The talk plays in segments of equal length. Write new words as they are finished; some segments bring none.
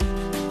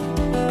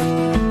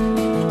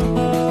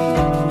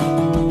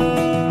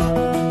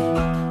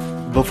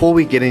Before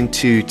we get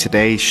into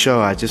today's show,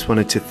 I just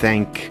wanted to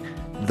thank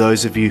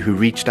those of you who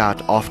reached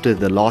out after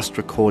the last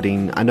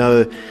recording. I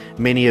know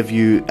many of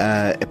you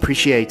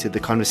appreciated the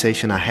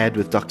conversation I had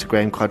with Dr.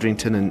 Graham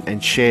Codrington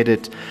and shared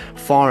it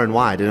far and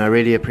wide, and I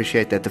really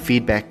appreciate that. The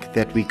feedback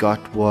that we got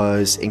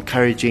was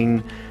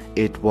encouraging,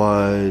 it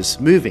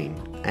was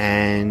moving,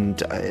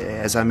 and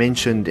as I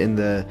mentioned in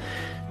the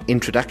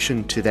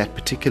introduction to that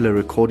particular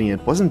recording, it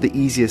wasn't the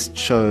easiest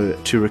show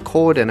to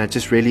record, and I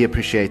just really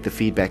appreciate the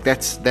feedback.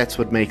 That's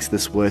what makes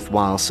this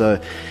worthwhile. So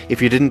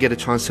if you didn't get a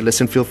chance to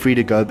listen, feel free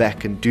to go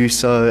back and do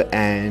so,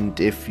 and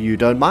if you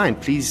don't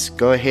mind, please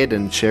go ahead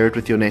and share it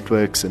with your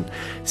networks and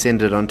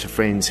send it on to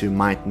friends who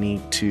might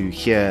need to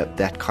hear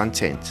that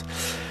content.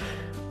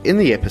 In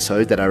the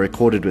episode that I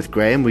recorded with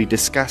Graham, we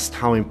discussed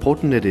how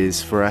important it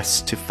is for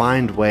us to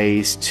find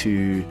ways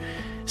to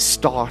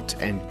start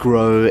and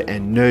grow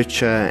and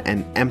nurture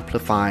and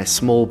amplify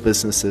small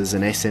businesses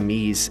and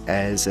SMEs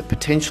as a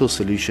potential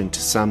solution to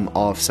some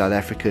of South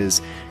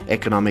Africa's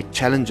economic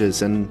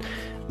challenges. And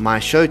my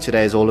show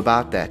today is all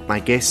about that.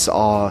 My guests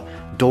are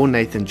Dawn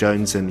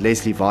Nathan-Jones and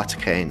Lesley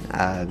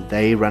Waterkeyn.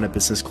 They run a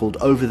business called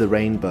Over the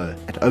Rainbow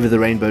at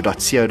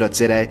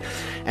overtherainbow.co.za,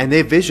 and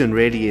their vision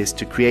really is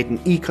to create an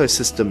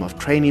ecosystem of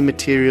training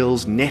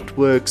materials,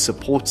 networks,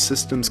 support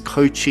systems,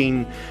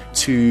 coaching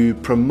to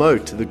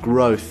promote the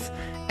growth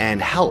and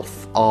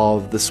health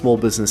of the small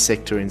business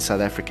sector in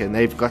South Africa. And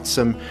they've got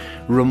some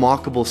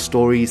remarkable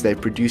stories. They've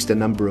produced a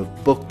number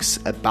of books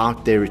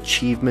about their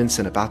achievements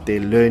and about their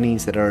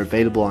learnings that are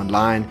available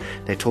online.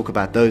 They talk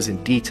about those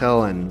in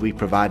detail, and we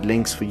provide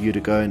links for you to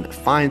go and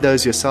find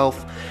those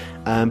yourself.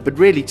 But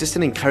really just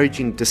an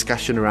encouraging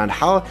discussion around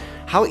how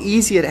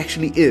easy it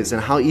actually is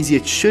and how easy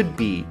it should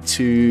be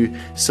to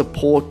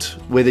support,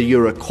 whether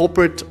you're a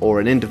corporate or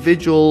an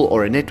individual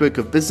or a network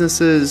of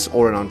businesses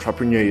or an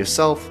entrepreneur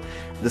yourself,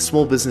 the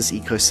small business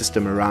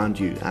ecosystem around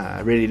you.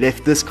 I really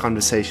left this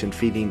conversation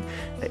feeling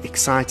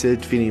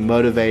excited, feeling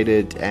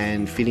motivated,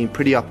 and feeling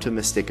pretty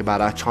optimistic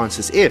about our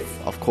chances if,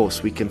 of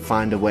course, we can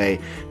find a way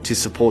to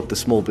support the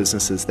small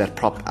businesses that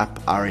prop up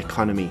our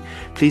economy.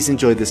 Please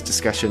enjoy this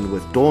discussion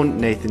with Dawn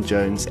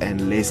Nathan-Jones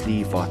and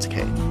Lesley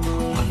Waterkeyn.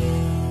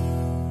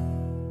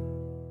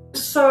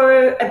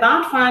 So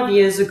about 5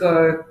 years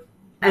ago,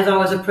 as I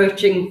was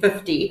approaching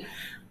 50,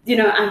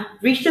 I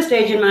reached a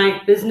stage in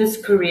my business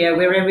career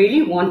where I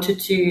really wanted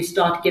to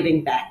start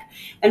giving back.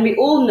 And we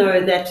all know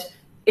that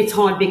it's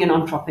hard being an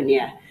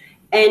entrepreneur.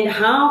 And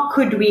how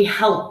could we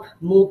help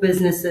more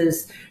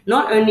businesses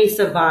not only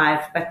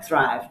survive, but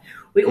thrive?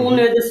 We all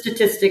know the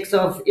statistics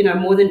of,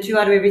 more than 2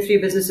 out of every 3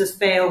 businesses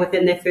fail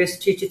within their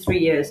first 2 to 3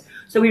 years.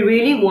 So we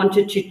really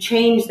wanted to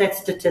change that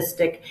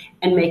statistic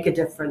and make a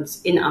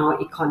difference in our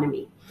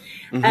economy.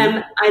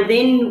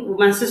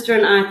 My sister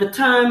and I at the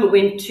time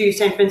went to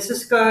San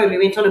Francisco, and we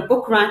went on a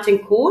book writing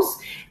course,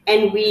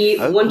 and we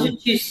wanted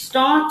to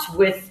start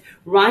with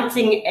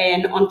writing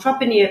an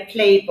entrepreneur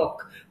playbook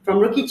from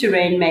rookie to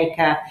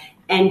rainmaker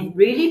and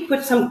really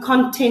put some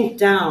content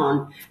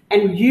down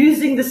and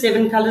using the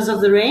 7 colors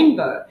of the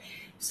rainbow.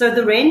 So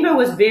the rainbow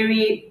was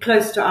very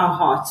close to our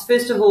hearts.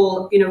 First of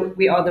all,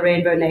 we are the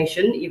Rainbow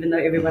Nation, even though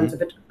everyone's a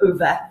bit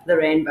over the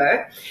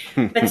rainbow.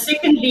 But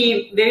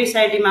secondly, very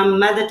sadly, my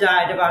mother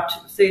died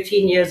about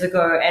 13 years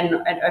ago,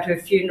 and at her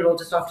funeral,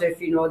 just after her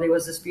funeral, there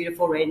was this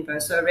beautiful rainbow.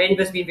 So a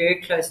rainbow's been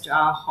very close to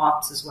our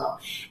hearts as well.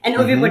 And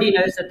everybody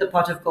knows that the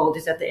pot of gold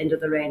is at the end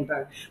of the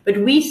rainbow. But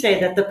we say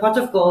that the pot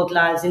of gold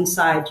lies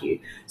inside you.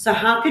 So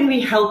how can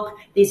we help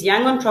these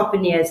young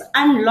entrepreneurs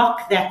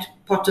unlock that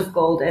pot of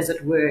gold, as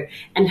it were,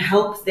 and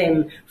help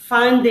them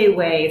find their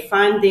way,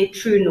 find their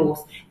true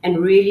north, and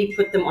really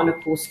put them on a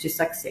course to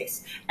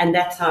success? And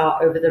that's how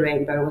Over the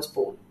Rainbow was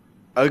born.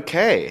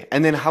 Okay.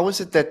 And then how was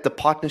it that the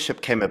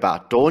partnership came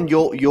about? Dawn,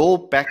 your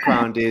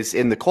background is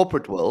in the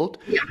corporate world.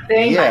 Yeah,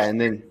 very much. And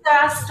then So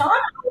I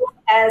started off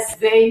as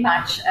very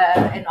much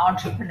an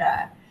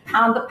entrepreneur.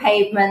 On the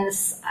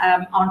pavements,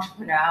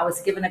 entrepreneur. I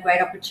was given a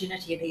great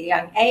opportunity at a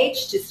young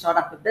age to start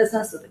up a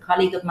business with a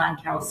colleague of mine,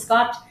 Carol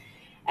Scott.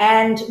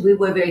 And we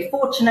were very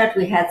fortunate.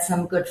 We had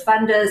some good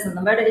funders in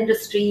the motor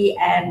industry,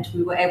 and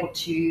we were able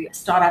to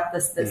start up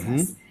this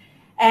business.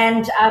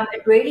 And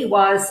it really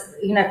was,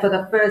 for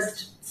the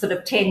first sort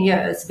of 10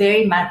 years,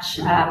 very much,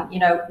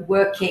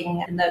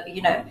 working in the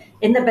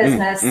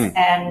business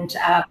and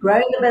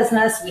growing the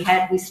business.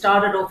 We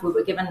started off, we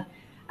were given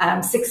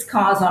 6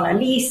 cars on a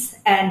lease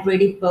and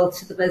really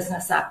built the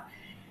business up.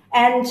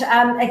 And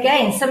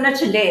again, similar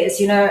to Les,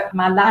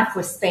 my life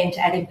was spent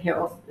at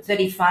Imperial,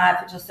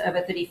 just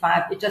over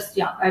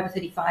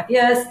 35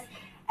 years.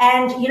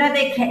 And,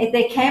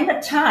 there came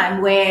a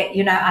time where,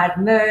 I'd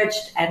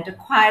merged and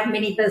acquired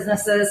many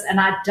businesses, and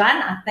I'd done,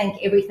 I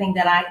think, everything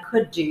that I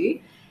could do,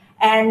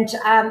 and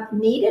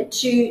needed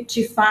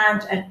to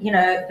find,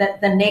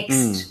 the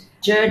next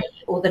journey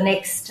or the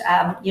next,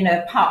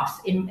 path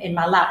in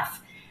my life.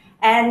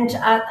 And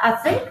I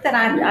think that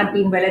I'd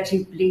been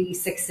relatively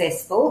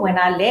successful. When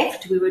I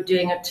left, we were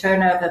doing a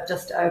turnover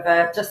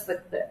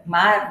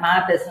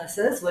my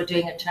businesses were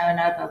doing a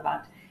turnover of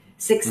about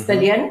 6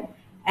 billion.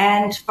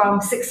 And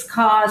from 6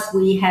 cars,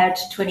 we had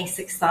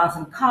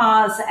 26,000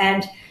 cars.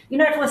 And,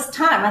 it was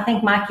time. I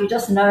think, Mike, you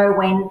just know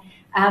when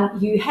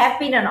you have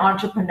been an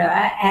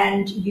entrepreneur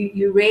and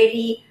you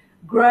really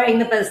growing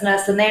the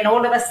business, and then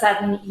all of a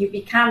sudden you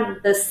become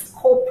this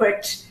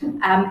corporate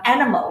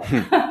animal.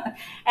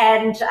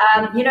 And,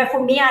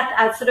 for me,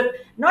 I sort of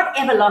not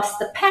ever lost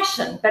the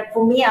passion, but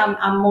for me,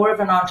 I'm more of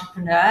an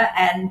entrepreneur,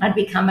 and I'd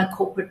become a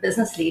corporate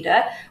business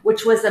leader,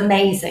 which was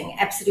amazing,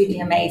 absolutely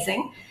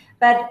amazing.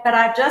 But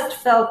I just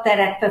felt that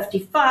at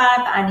 55,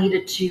 I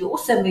needed to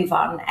also move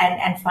on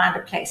and find a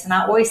place. And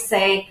I always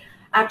say,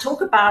 I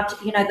talk about,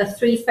 the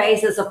 3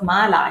 phases of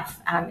my life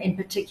in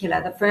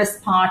particular. The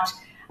first part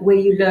where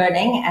you're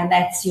learning, and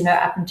that's,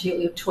 up until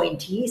your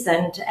 20s.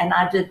 And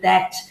I did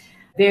that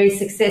very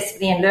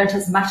successfully and learned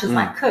as much as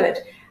I could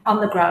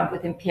on the ground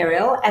with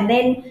Imperial. And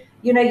then,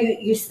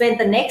 you spend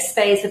the next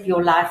phase of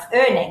your life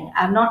earning,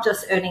 not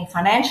just earning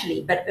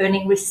financially, but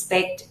earning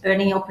respect,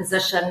 earning your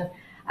position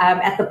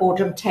at the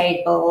boardroom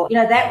table.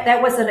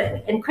 That was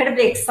an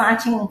incredibly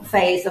exciting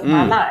phase of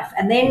my life.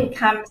 And then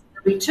comes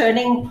the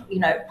returning,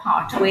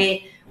 part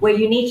where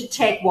you need to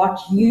take what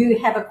you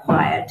have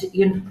acquired,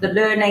 the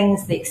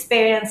learnings, the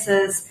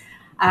experiences,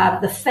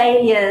 the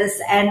failures,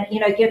 and,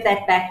 give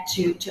that back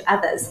to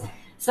others.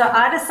 So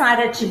I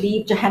decided to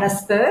leave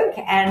Johannesburg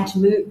and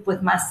move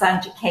with my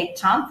son to Cape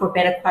Town for a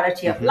better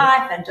quality of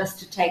life and just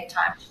to take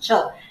time to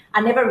chill.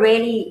 I never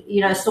really,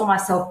 saw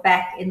myself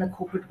back in the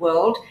corporate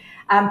world.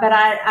 But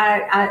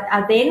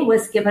I then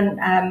was given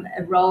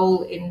a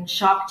role in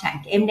Shark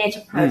Tank. Mnet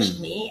approached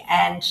me,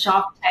 and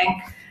Shark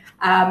Tank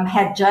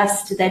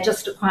they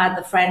just acquired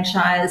the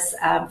franchise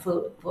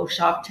for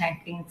Shark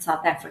Tank in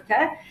South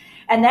Africa.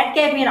 And that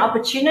gave me an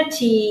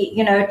opportunity,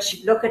 to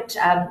look at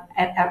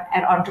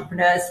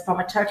entrepreneurs from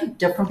a totally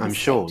different perspective. I'm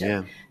sure,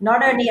 yeah.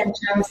 Not only in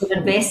terms of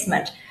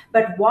investment,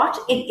 but what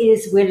it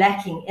is we're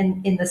lacking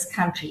in this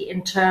country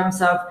in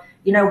terms of,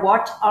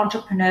 what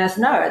entrepreneurs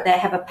know. They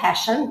have a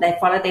passion, they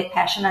follow their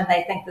passion, and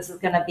they think this is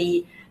going to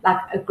be like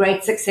a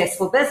great,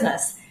 successful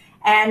business.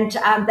 And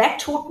that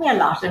taught me a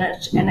lot, and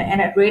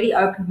it really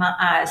opened my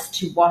eyes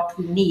to what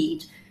we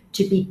need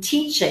to be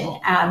teaching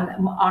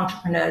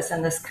entrepreneurs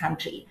in this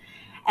country.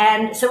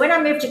 And so when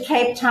I moved to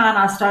Cape Town,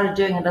 I started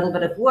doing a little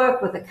bit of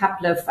work with a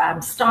couple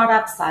of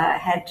startups. I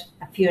had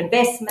a few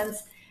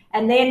investments.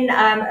 And then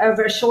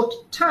over a short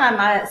time,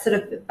 I sort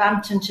of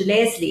bumped into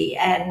Lesley.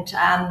 And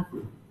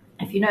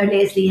if you know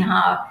Lesley,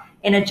 how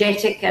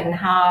energetic and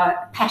how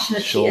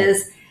passionate she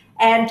is.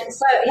 And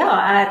so,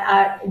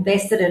 I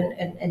invested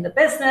in the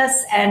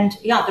business, and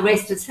the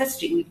rest is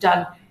history. We've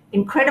done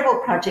incredible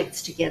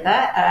projects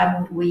together.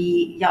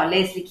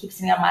 Lesley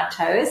keeps me on my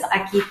toes.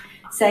 I keep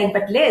saying,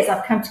 but Les,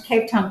 I've come to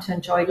Cape Town to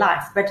enjoy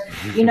life. But,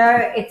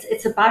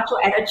 it's about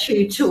your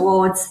attitude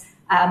towards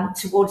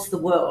the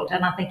world.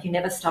 And I think you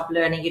never stop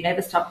learning, you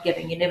never stop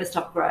giving, you never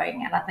stop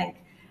growing. And I think,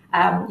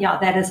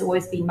 that has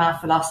always been my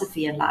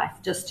philosophy in life,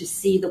 just to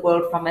see the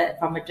world from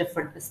a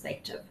different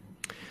perspective.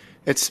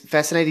 It's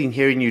fascinating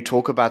hearing you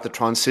talk about the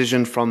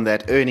transition from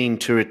that earning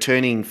to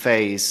returning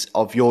phase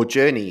of your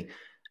journey.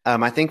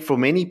 I think for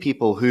many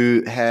people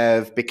who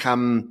have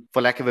become,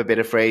 for lack of a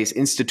better phrase,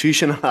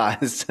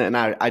 institutionalized, and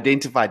I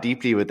identify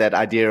deeply with that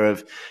idea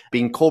of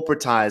being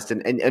corporatized,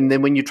 and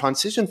then when you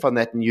transition from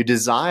that and you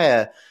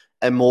desire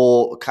a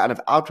more kind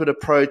of outward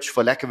approach,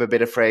 for lack of a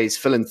better phrase,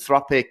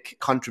 philanthropic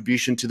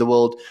contribution to the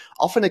world,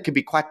 often it can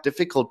be quite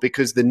difficult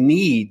because the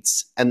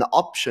needs and the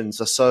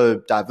options are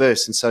so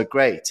diverse and so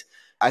great.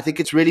 I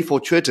think it's really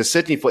fortuitous,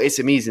 certainly for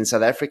SMEs in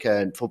South Africa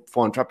and for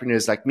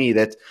entrepreneurs like me,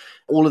 that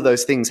all of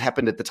those things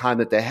happened at the time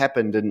that they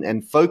happened,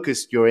 and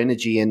focused your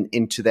energy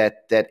into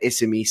that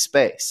SME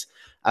space.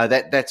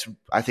 That's,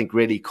 I think,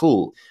 really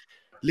cool.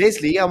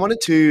 Lesley, I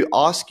wanted to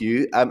ask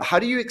you, how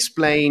do you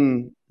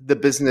explain the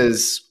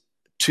business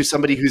to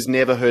somebody who's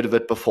never heard of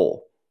it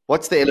before?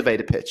 What's the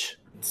elevator pitch?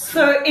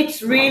 So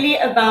it's really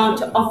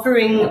about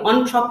offering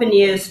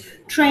entrepreneurs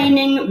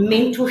training,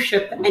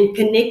 mentorship, and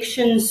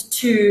connections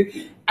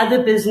to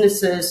other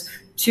businesses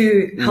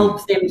to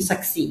help them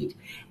succeed.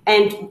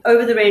 And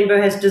Over the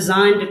Rainbow has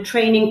designed a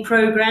training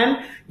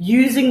program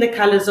using the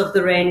colors of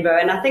the rainbow.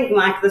 And I think,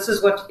 Mike, this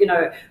is what,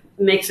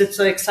 makes it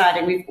so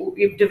exciting.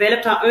 We've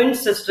developed our own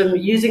system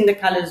using the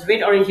colors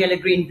red, orange, yellow,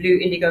 green, blue,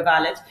 indigo,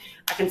 violet.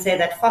 I can say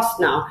that fast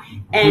now.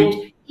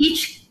 And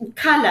each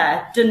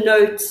color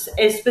denotes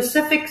a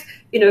specific,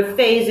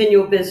 phase in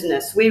your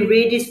business, where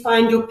red is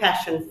find your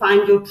passion,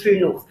 find your true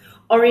north.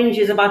 Orange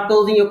is about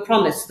building your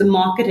promise, the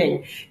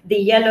marketing. The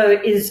yellow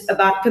is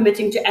about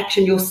committing to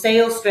action, your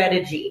sales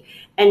strategy.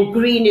 And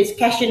green is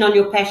cash in on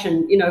your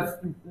passion,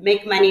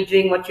 make money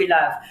doing what you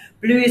love.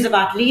 Blue is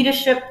about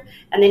leadership.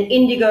 And then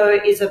indigo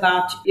is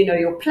about,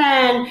 your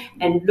plan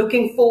and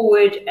looking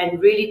forward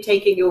and really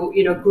taking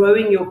your,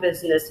 growing your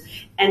business.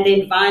 And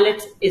then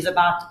violet is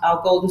about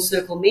our Golden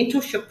Circle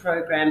mentorship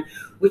program,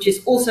 which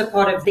is also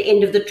part of the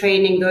end of the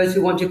training. Those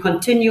who want to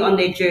continue on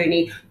their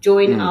journey,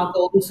 join our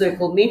Golden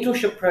Circle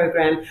mentorship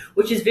program,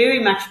 which is very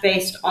much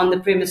based on the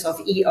premise of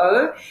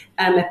EO,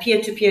 a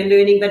peer-to-peer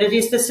learning, but it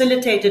is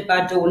facilitated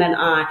by Dawn and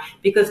I. high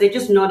because they're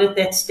just not at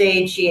that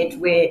stage yet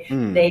where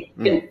they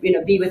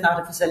can, be without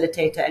a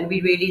facilitator. And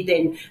we really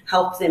then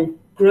help them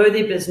grow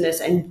their business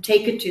and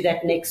take it to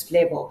that next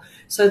level.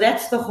 So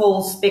that's the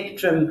whole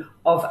spectrum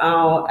of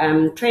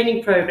our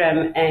training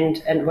program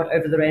and what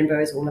Over the Rainbow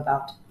is all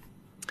about.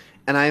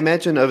 And I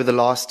imagine over the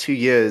last 2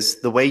 years,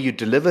 the way you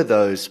deliver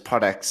those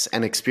products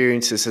and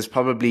experiences has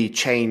probably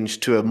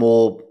changed to a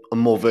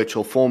more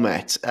virtual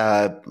format,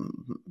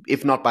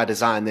 if not by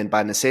design, then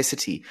by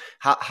necessity.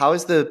 How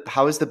is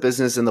the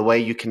business and the way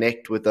you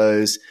connect with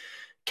those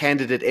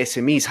candidate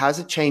SMEs? How has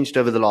it changed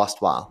over the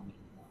last while?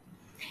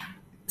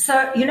 So,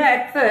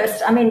 at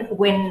first,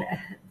 when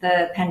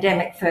the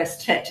pandemic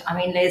first hit,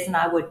 Les and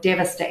I were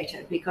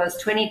devastated because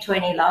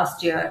 2020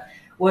 last year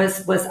was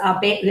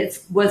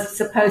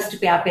supposed to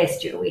be our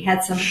best year. We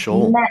had some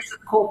massive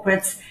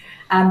corporates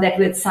that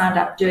we had signed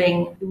up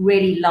doing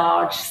really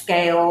large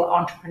scale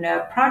entrepreneur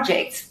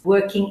projects,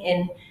 working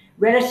in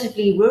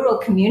relatively rural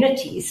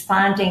communities,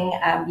 finding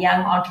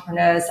young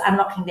entrepreneurs,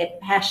 unlocking their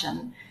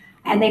passion,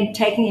 and then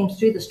taking them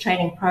through this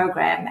training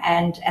program.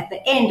 And at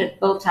the end,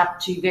 it built up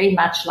to very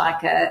much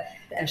like a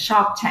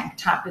Shark Tank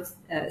type of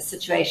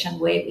situation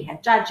where we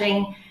had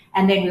judging,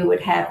 and then we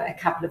would have a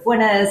couple of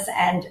winners,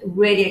 and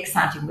really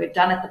exciting. We'd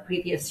done it the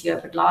previous year,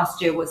 but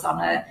last year was on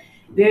a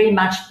very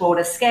much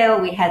broader scale.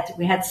 We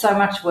had so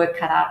much work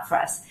cut out for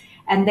us.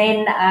 And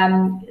then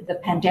the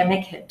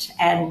pandemic hit,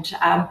 and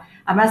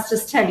I must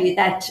just tell you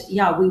that,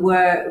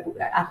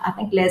 I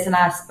think Les and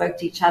I spoke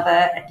to each other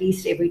at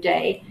least every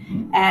day,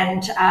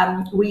 and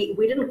we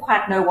didn't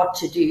quite know what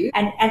to do.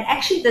 And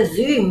actually the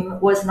Zoom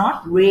was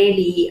not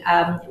really,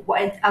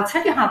 I'll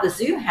tell you how the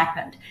Zoom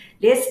happened.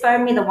 Les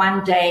phoned me the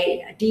one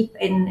day deep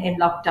in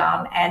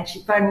lockdown, and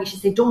she phoned me, she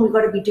said, Dawn, we've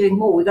got to be doing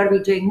more.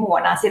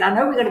 And I said, I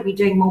know we've got to be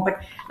doing more,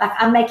 but like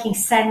I'm making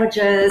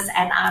sandwiches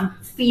and I'm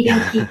feeding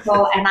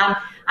people and I'm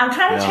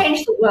trying to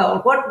change the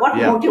world. What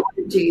more do you want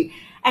to do?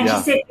 And she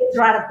said, let's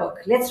write a book.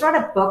 Let's write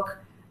a book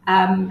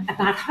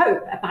about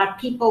hope, about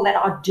people that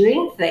are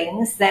doing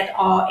things that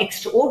are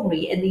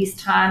extraordinary in these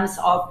times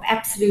of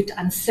absolute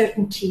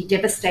uncertainty,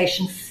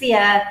 devastation,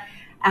 fear,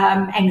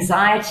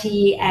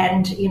 anxiety,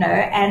 and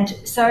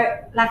so,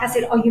 like I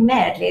said, are you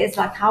mad, Les?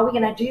 Like, how are we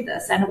going to do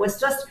this? And it was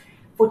just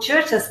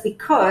fortuitous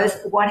because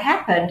what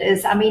happened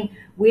is,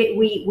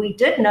 we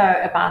did know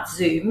about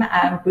Zoom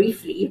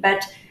briefly,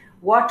 but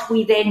what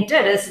we then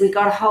did is we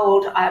got a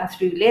hold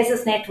through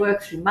Les's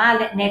network, through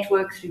my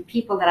network, through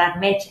people that I'd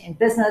met in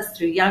business,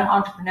 through young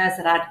entrepreneurs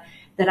that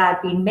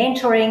I'd been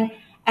mentoring,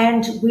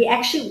 and we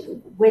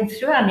actually went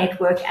through our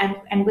network,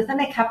 and within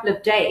a couple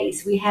of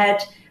days we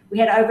had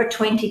over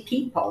 20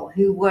 people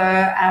who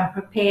were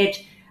prepared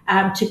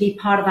to be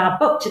part of our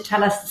book, to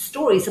tell us the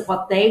stories of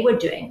what they were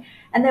doing.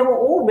 And they were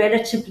all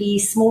relatively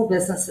small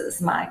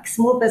businesses, Mike,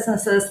 small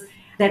businesses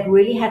that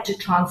really had to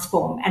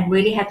transform and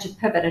really had to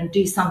pivot and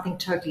do something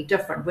totally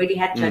different, really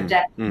had to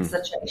adapt to the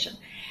situation.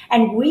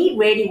 And we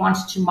really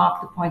wanted to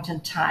mark the point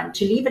in time,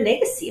 to leave a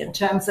legacy in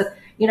terms of,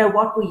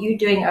 what were you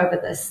doing over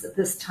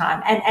this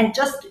time? And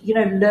just,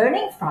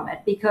 learning from it,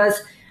 because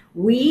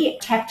we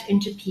tapped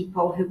into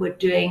people who were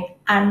doing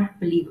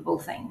unbelievable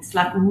things,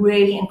 like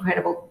really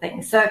incredible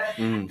things. So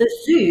the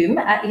Zoom,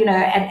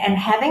 and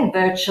having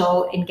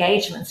virtual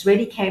engagements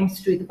really came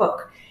through the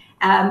book,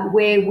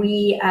 where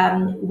we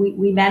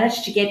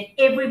managed to get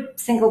every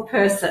single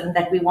person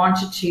that we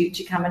wanted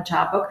to come into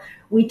our book.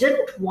 We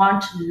didn't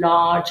want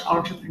large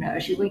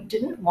entrepreneurs. We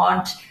didn't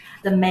want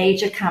the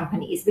major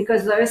companies,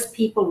 because those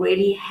people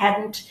really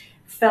hadn't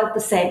felt the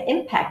same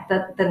impact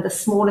than the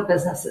smaller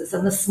businesses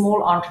and the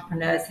small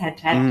entrepreneurs had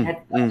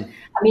felt.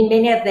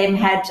 Many of them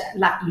had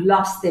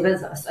lost their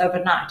business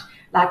overnight,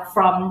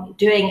 from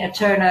doing a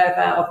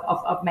turnover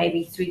of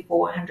maybe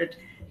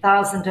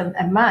 300,000-400,000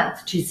 a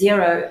month to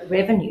zero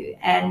revenue.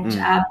 And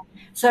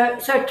so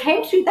it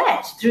came through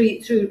that,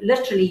 through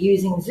literally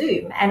using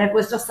Zoom. And it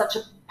was just such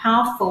a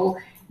powerful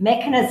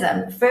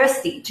mechanism,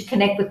 firstly, to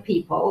connect with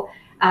people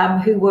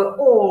who were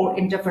all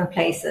in different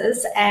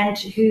places and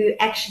who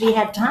actually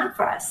had time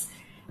for us.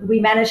 We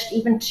managed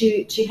even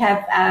to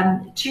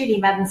have Julie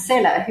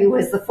Madansela, who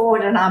was the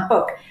forward in our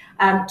book,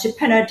 to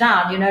pin her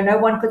down. No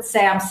one could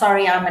say, I'm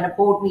sorry, I'm in a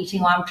board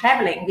meeting or I'm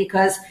traveling,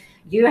 because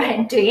you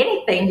weren't doing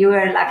anything. You were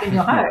in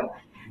your home.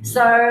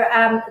 So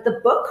the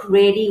book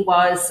really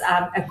was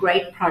a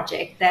great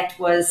project that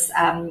was,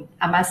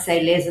 I must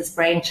say, Les's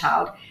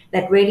brainchild,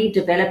 that really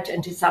developed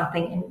into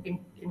something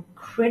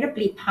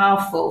incredibly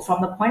powerful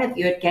from the point of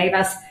view it gave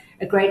us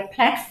a great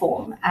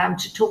platform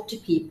to talk to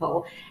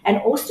people and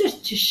also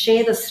to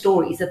share the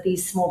stories of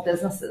these small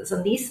businesses.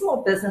 And these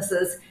small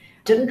businesses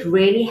didn't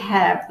really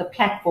have the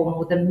platform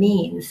or the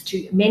means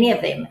to, many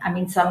of them,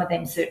 some of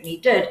them certainly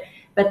did,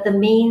 but the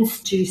means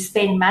to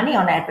spend money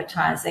on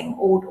advertising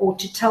or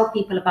to tell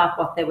people about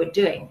what they were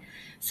doing.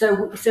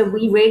 So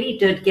we really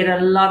did get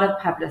a lot of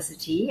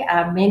publicity.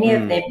 Many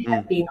of them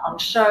have been on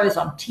shows,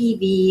 on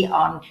TV,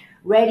 on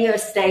radio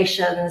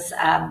stations.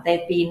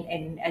 They've been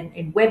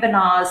in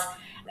webinars.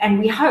 And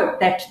we hope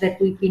that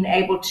we've been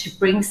able to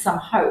bring some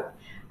hope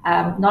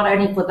not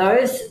only for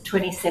those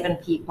 27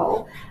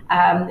 people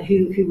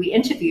who we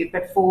interviewed,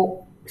 but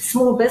for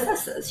small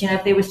businesses.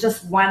 If there was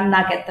just one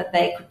nugget that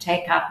they could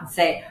take out and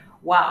say,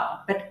 wow.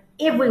 But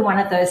every one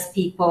of those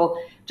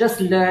people just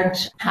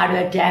learned how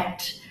to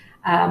adapt,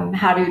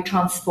 how to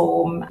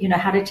transform,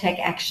 how to take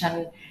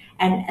action.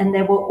 And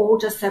they were all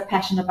just so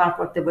passionate about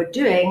what they were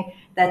doing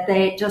that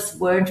they just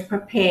weren't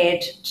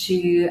prepared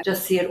to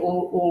just see it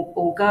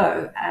all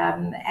go.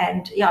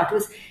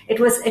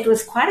 It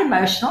was quite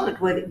emotional.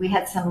 We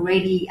had some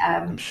really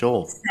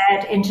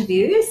sad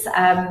interviews,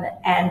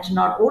 and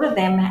not all of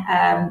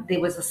them there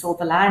was a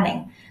silver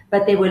lining,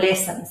 but there were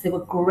lessons. There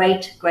were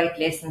great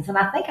lessons. And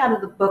I think out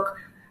of the book,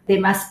 there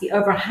must be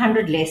over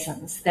 100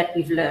 lessons that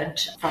we've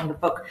learned from the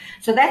book.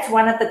 So that's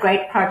one of the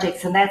great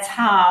projects, and that's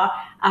how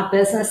our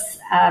business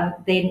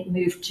then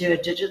moved to a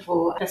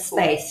digital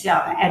space.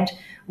 Yeah, and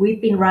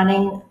we've been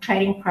running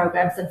training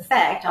programs. In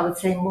fact, I would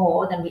say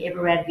more than we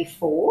ever ran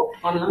before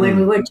when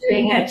we were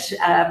doing it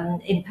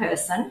in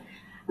person.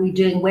 We're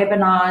doing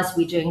webinars,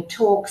 we're doing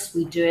talks,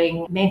 we're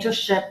doing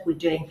mentorship, we're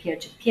doing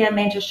peer-to-peer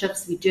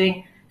mentorships, we're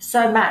doing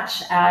so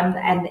much,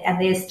 and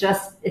it's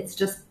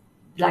just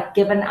like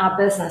given our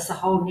business a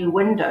whole new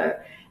window,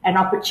 an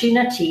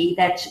opportunity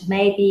that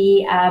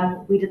maybe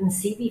we didn't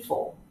see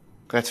before.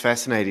 That's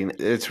fascinating.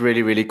 It's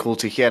really, really cool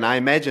to hear. And I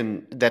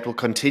imagine that will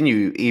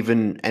continue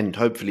even and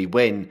hopefully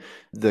when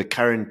the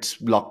current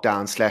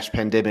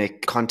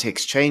lockdown/pandemic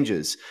context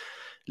changes.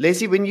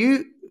 Lesley, when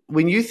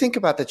you think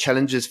about the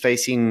challenges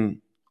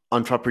facing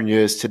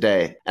entrepreneurs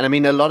today, and I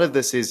mean, a lot of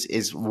this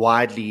is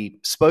widely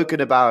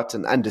spoken about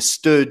and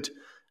understood.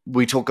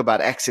 We talk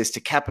about access to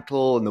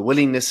capital and the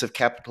willingness of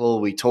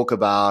capital. We talk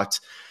about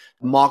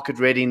market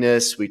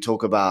readiness. We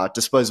talk about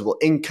disposable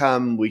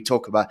income.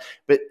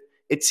 But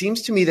it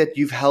seems to me that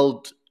you've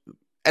held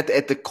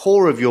at the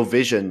core of your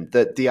vision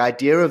that the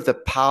idea of the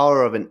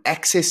power of an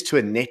access to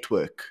a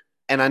network.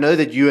 And I know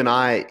that you and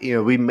I,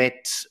 we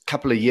met a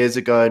couple of years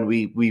ago and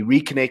we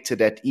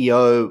reconnected at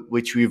EO,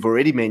 which we've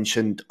already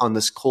mentioned on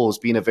this call has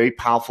been a very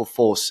powerful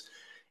force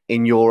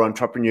in your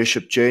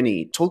entrepreneurship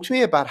journey. Talk to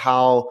me about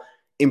how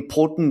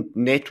important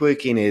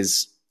networking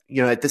is,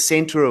 at the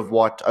center of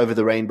what Over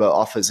the Rainbow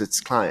offers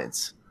its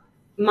clients.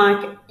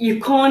 Mike, you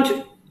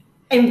can't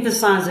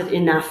emphasize it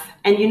enough.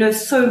 And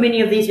so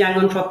many of these young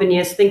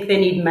entrepreneurs think they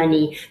need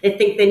money. They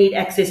think they need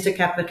access to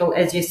capital,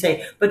 as you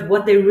say. But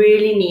what they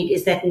really need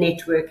is that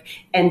network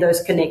and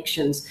those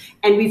connections.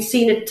 And we've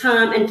seen it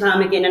time and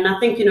time again. And I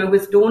think,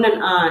 with Dawn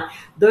and I,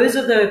 those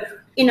are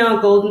in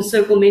our Golden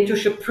Circle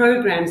mentorship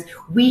programs,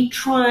 we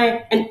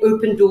try and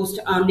open doors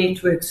to our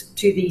networks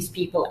to these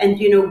people. And,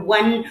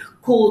 one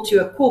call to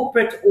a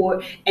corporate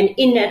or an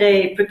in at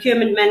a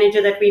procurement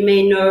manager that we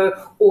may know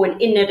or an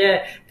in at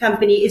a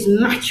company is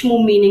much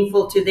more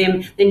meaningful to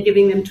them than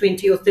giving them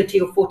 20 or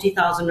 30 or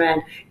 40,000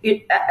 Rand.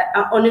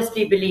 I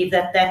honestly believe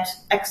that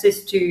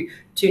access to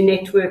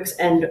networks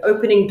and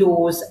opening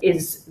doors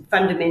is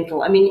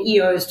fundamental. I mean,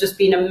 EO has just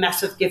been a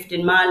massive gift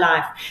in my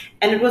life.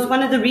 And it was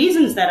one of the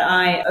reasons that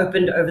I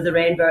opened Over the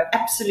Rainbow,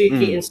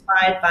 absolutely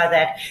inspired by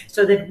that,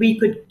 so that we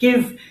could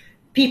give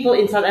people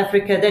in South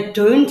Africa that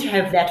don't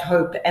have that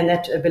hope and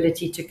that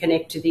ability to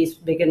connect to these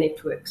bigger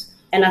networks.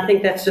 And I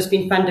think that's just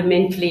been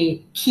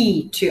fundamentally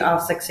key to our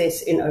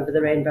success in Over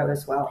the Rainbow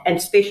as well, and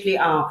especially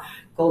our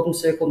Golden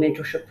Circle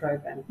mentorship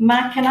program.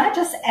 Mike, can I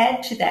just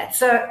add to that?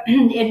 So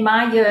in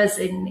my years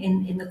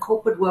in the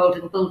corporate world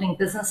and building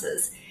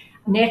businesses,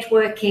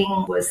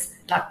 networking was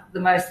like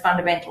the most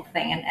fundamental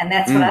thing. And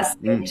that's what I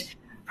spent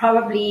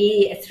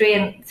probably three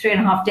and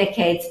a half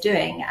decades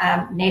doing,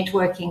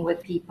 networking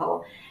with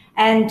people.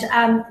 And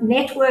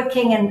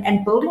networking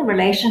and building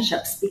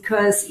relationships,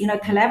 because,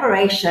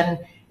 collaboration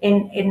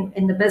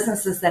in the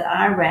businesses that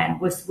I ran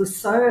was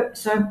so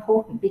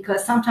important,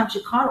 because sometimes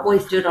you can't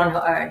always do it on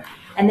your own.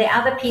 And there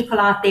are other people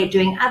out there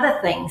doing other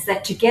things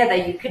that together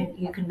you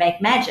can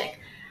make magic.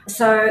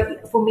 So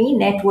for me,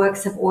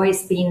 networks have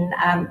always been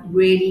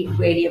really,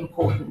 really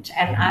important.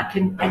 And I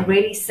can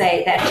really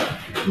say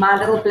that my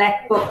little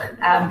black book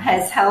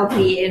has held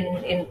me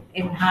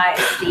in high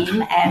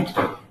esteem, and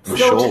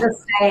still to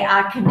this day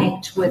I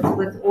connect with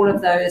all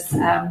of those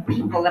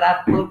people that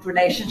I've built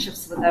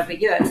relationships with over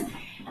years.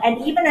 And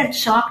even at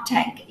Shark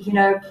Tank,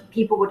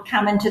 people would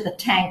come into the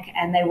tank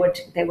and they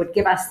would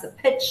give us the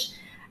pitch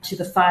to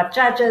the 5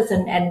 judges,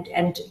 and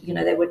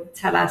they would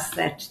tell us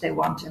that they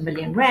want R1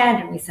 million,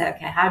 and we say,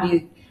 okay, how do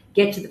you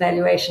get to the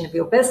valuation of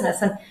your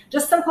business? And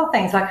just simple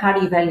things like, how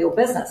do you value your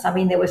business? I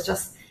mean, there was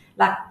just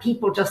like,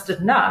 people just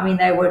didn't know. I mean,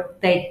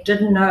 they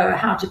didn't know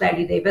how to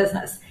value their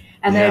business,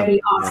 and they'd be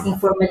asking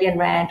for R1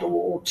 million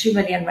or 2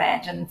 million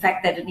Rand, and in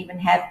fact, they didn't even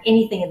have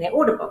anything in their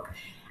order book.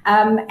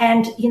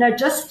 And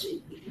just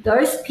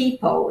those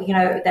people,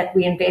 that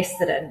we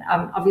invested in,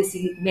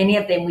 obviously many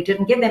of them, we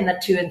didn't give them the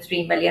 2 and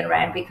 3 million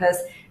Rand because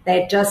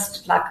they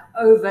just like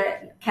over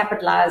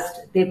capitalized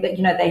they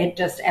had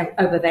just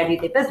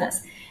overvalued their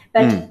business.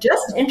 But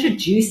just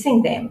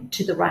introducing them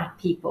to the right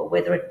people,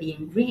 whether it be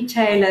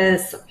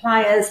retailers,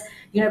 suppliers,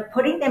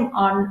 putting them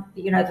on,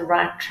 the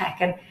right track.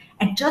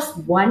 And just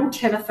one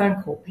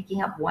telephone call,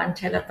 picking up one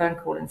telephone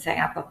call and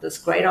saying, I've got this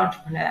great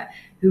entrepreneur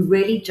who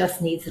really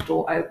just needs the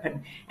door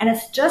open. And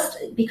it's just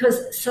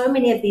because so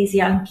many of these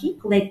young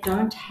people, they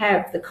don't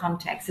have the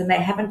contacts and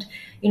they haven't,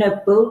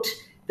 built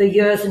the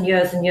years and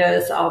years and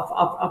years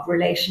of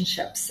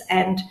relationships.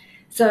 And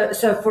so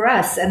for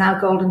us in our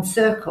golden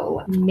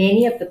circle,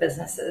 many of the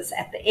businesses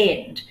at the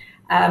end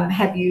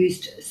have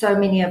used so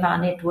many of our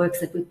networks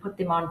that we put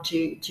them on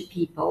to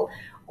people.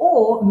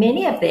 Or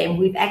many of them,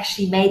 we've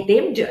actually made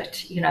them do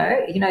it. You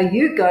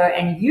go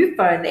and you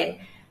phone them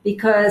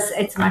because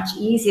it's much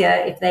easier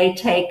if they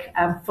take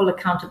full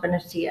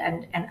accountability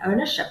and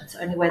ownership. It's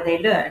the only way they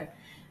learn.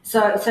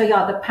 So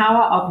yeah, the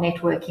power of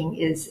networking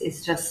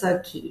is just so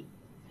key.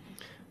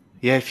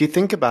 Yeah, if you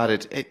think about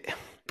it,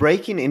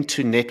 breaking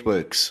into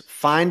networks,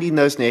 finding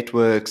those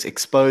networks,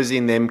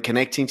 exposing them,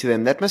 connecting to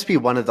them, that must be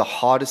one of the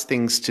hardest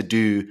things to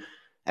do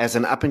as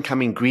an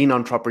up-and-coming green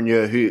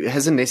entrepreneur who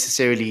hasn't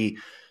necessarily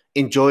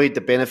enjoyed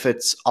the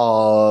benefits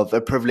of a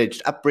privileged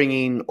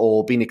upbringing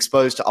or been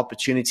exposed to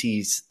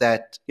opportunities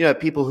that,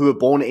 people who were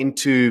born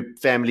into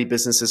family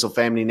businesses or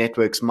family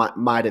networks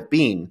might have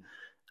been.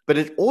 But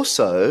it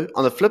also,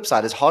 on the flip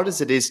side, as hard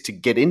as it is to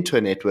get into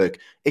a network,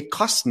 it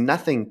costs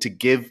nothing to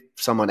give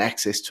someone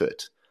access to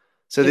it.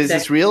 So there's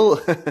this real,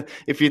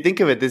 if you think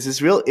of it, there's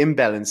this real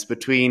imbalance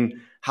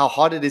between how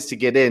hard it is to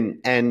get in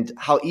and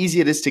how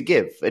easy it is to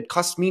give. It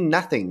costs me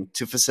nothing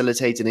to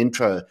facilitate an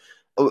intro.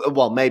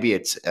 Well, maybe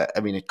it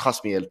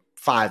cost me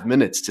 5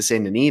 minutes to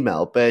send an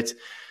email, but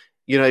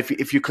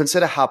if you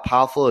consider how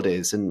powerful it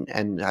is,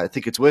 and I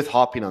think it's worth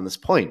harping on this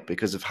point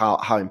because of how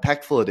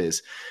impactful it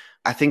is.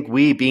 I think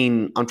we,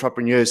 being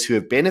entrepreneurs who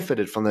have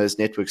benefited from those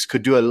networks,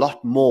 could do a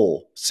lot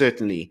more,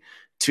 certainly,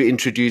 to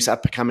introduce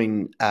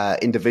up-and-coming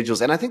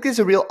individuals. And I think there's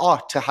a real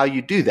art to how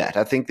you do that.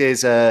 I think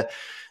there's a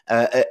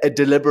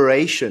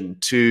deliberation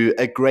to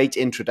a great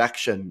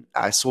introduction.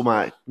 I saw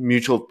my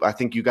mutual, I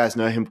think you guys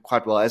know him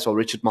quite well as well,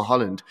 Richard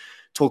Mulholland,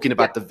 talking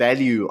about the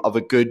value of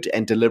a good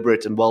and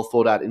deliberate and well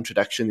thought out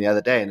introduction the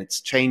other day. And it's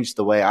changed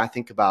the way I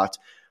think about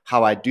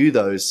how I do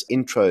those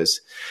intros.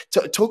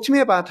 Talk to me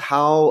about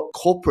how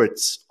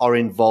corporates are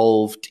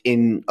involved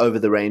in Over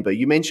the Rainbow.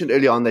 You mentioned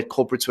earlier on that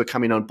corporates were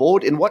coming on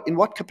board. In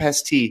what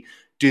capacity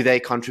do they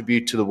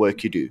contribute to the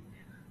work you do?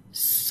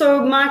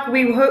 So, Mike,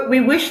 we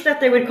wish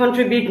that they would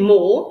contribute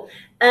more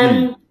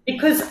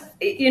because,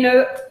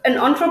 an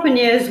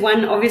entrepreneur is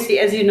one, obviously,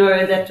 as you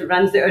know, that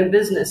runs their own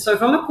business. So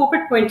from a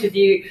corporate point of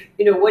view,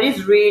 what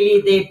is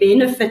really their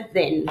benefit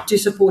then to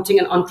supporting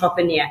an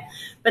entrepreneur?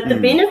 But the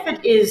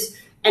benefit is,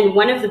 and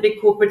one of the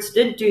big corporates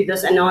did do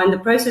this and are in the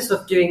process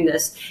of doing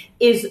this,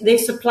 is their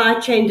supply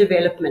chain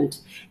development.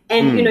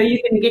 And,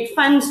 you can get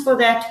funds for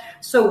that.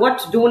 So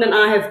what Dawn and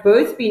I have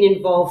both been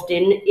involved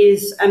in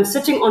is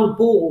sitting on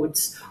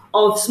boards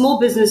of small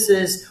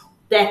businesses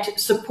that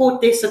support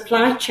their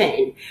supply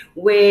chain,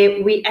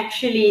 where we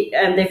actually,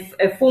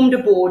 they've formed a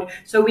board.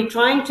 So we're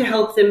trying to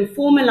help them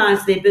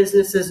formalize their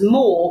businesses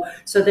more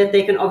so that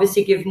they can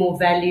obviously give more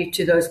value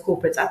to those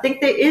corporates. I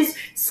think there is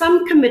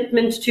some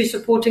commitment to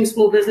supporting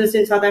small business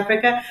in South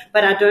Africa,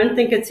 but I don't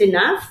think it's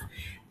enough.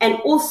 And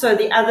also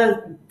the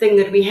other thing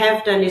that we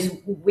have done is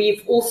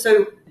we've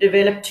also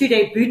developed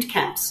 2-day boot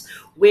camps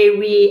where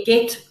we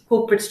get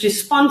corporates to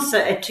sponsor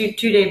a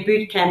two-day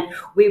boot camp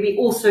where we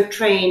also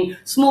train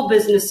small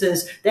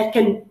businesses that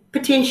can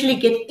potentially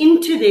get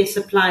into their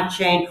supply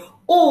chain,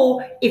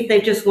 or if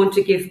they just want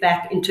to give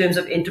back in terms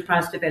of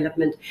enterprise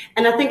development.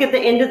 And I think at the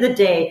end of the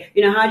day,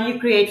 how do you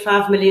create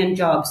 5 million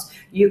jobs?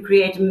 You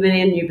create 1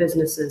 million new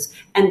businesses.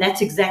 And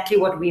that's exactly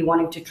what we're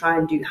wanting to try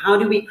and do. How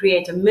do we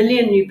create 1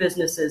 million new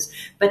businesses,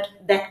 but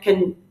that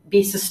can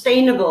be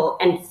sustainable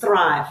and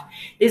thrive?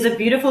 There's a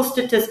beautiful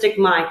statistic,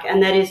 Mike,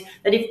 and that is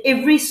that if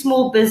every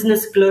small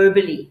business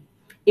globally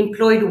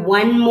employed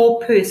one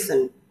more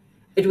person,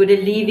 it would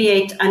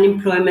alleviate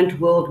unemployment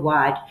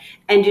worldwide.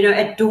 And,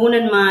 at Dawn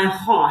in my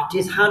heart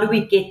is how do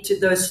we get to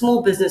those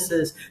small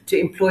businesses to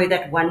employ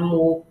that one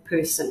more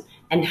person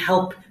and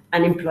help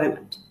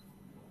unemployment,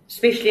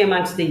 especially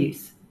amongst the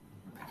youth.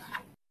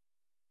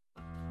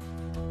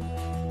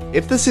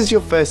 If this is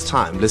your first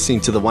time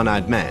listening to The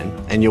One-Eyed Man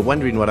and you're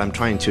wondering what I'm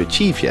trying to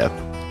achieve here,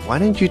 why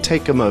don't you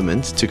take a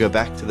moment to go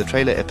back to the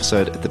trailer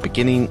episode at the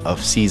beginning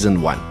of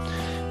season 1.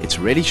 It's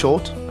really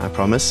short, I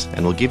promise,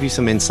 and will give you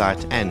some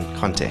insight and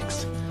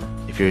context.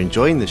 If you're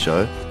enjoying the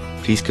show,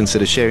 please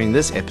consider sharing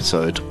this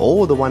episode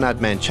or the One-Eyed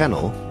Man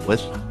channel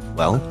with,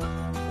 well,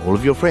 all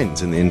of your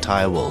friends in the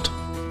entire world.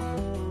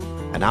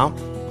 And now,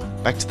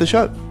 back to the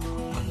show.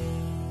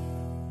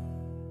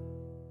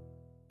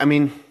 I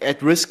mean,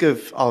 at risk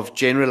of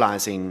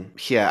generalizing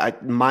here,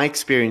 my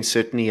experience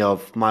certainly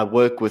of my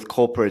work with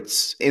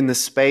corporates in the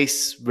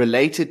space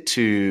related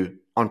to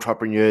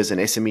entrepreneurs and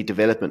SME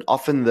development,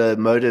 often the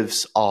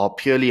motives are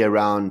purely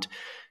around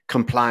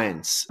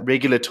compliance,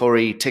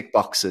 regulatory tick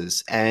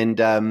boxes.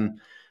 And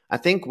I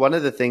think one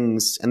of the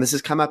things, and this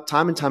has come up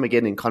time and time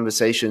again in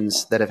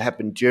conversations that have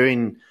happened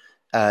during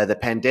the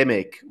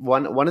pandemic,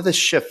 one of the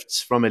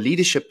shifts from a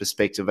leadership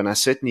perspective, and I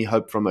certainly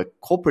hope from a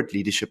corporate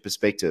leadership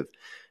perspective,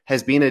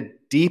 has been a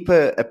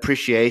deeper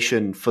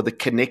appreciation for the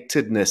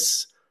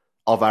connectedness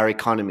of our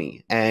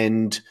economy.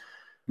 And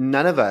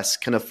none of us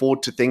can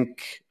afford to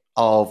think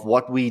of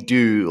what we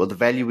do or the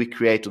value we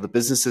create or the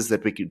businesses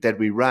that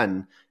we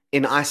run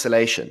in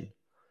isolation.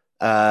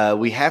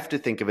 We have to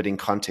think of it in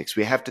context.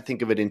 We have to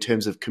think of it in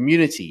terms of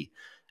community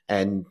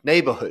and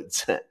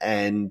neighborhoods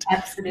and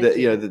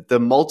the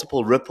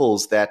multiple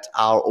ripples that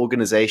our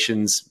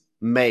organizations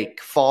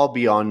make far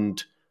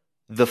beyond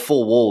the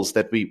four walls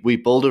that we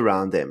build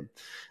around them.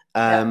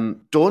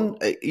 Dawn,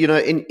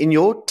 in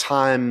your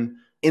time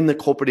in the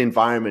corporate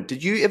environment,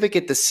 did you ever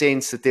get the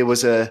sense that there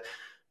was a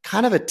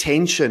kind of a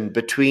tension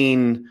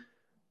between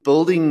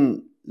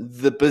building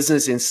the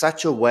business in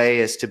such a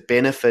way as to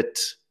benefit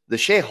the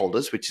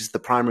shareholders, which is the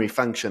primary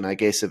function, I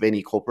guess, of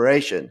any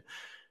corporation,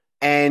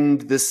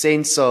 and the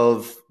sense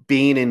of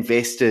being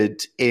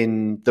invested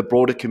in the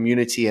broader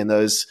community and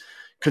those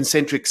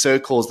concentric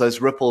circles, those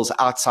ripples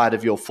outside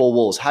of your four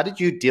walls? How did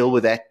you deal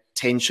with that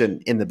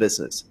tension in the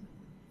business?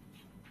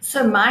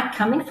 So Mike,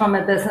 coming from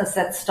a business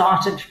that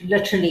started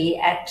literally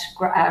at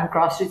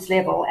grassroots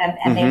level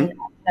and then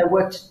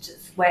worked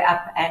its way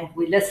up, and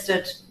we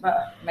listed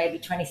maybe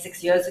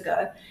 26 years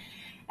ago.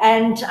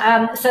 And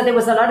so there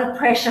was a lot of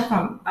pressure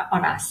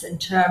on us in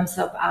terms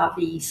of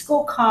the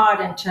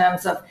scorecard, in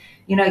terms of,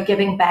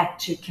 giving back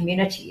to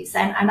communities.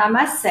 And I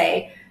must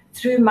say,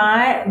 through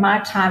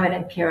my time at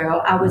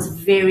Imperial, I was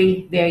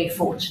very, very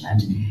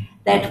fortunate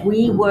that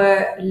we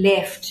were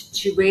left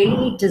to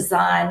really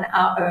design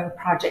our own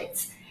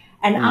projects.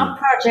 And our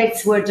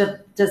projects were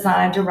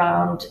designed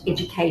around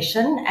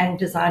education and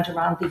designed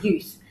around the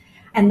youth.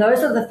 And those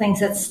are the things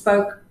that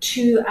spoke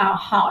to our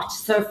heart.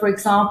 So, for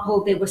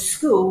example, there were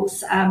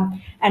schools.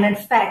 And in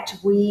fact,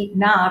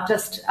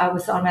 I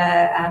was on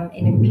an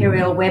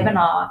Imperial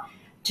webinar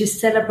to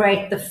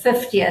celebrate the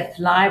 50th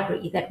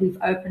library that we've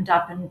opened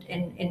up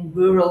in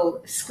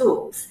rural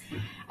schools.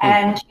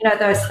 And,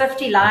 those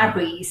 50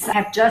 libraries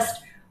have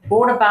just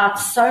brought about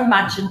so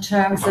much in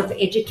terms of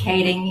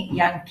educating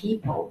young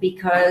people,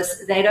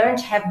 because they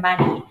don't have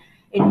money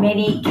in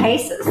many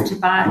cases to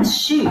buy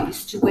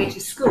shoes to wear to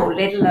school,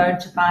 let alone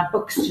to buy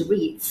books to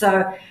read.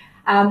 So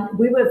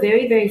we were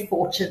very, very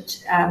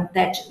fortunate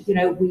that,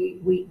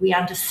 we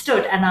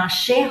understood, and our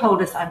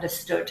shareholders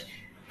understood,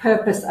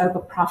 purpose over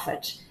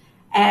profit.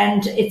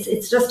 And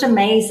it's just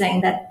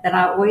amazing that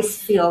I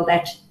always feel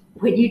that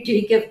when you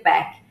do give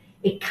back,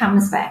 it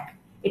comes back.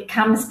 It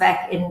comes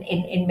back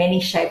in many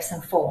shapes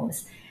and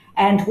forms.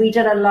 And we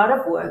did a lot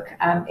of work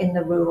in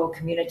the rural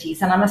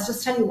communities. And I must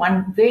just tell you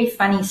one very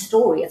funny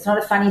story. It's not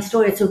a funny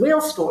story, it's a real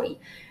story.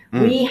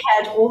 We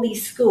had all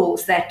these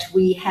schools that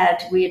we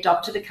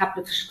adopted a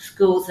couple of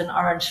schools in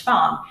Orange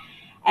Farm.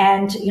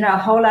 And, a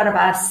whole lot of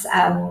us,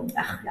 I'm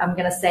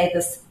going to say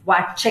this,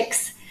 white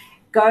chicks,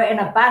 go in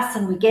a bus,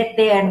 and we get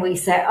there and we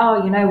say,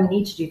 we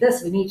need to do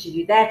this, we need to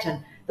do that.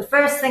 And the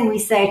first thing we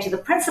say to the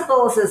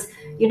principals is,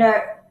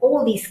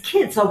 all these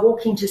kids are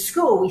walking to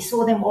school. We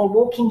saw them all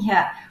walking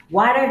here.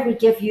 Why don't we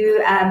give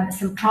you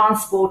some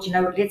transport?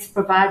 Let's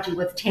provide you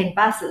with 10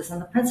 buses. And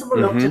the principal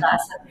looked at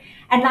us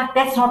and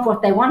that's not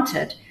what they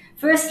wanted.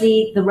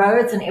 Firstly, the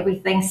roads and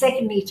everything.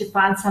 Secondly, to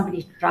find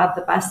somebody to drive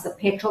the bus, the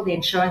petrol, the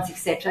insurance,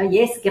 etc.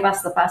 Yes, give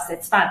us the bus,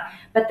 that's fine.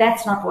 But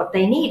that's not what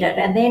they needed.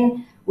 And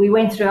then we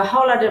went through a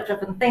whole lot of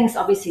different things.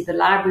 Obviously, the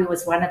library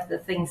was one of the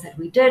things that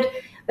we did.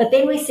 But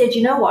then we said,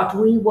 you know what,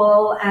 we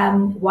will,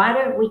 why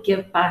don't we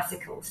give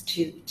bicycles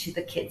to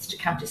the kids to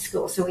come to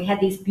school? So we had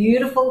these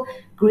beautiful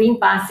green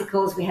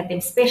bicycles. We had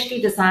them specially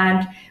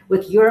designed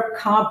with Europe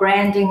car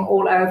branding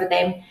all over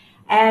them.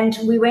 And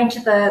we went to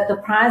the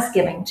prize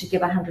giving to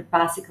give 100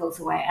 bicycles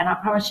away. And I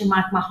promise you,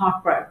 Mike, my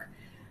heart broke.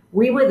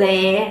 We were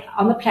there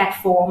on the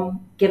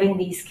platform giving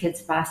these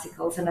kids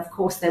bicycles. And of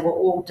course, they were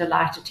all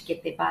delighted to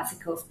get their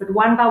bicycles. But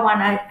one by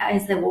one,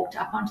 as they walked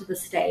up onto the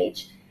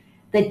stage,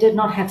 they did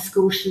not have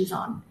school shoes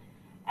on.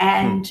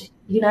 And,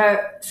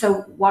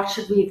 so what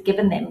should we have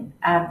given them?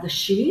 The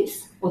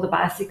shoes or the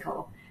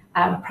bicycle?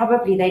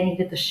 Probably they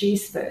needed the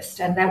shoes first.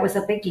 And that was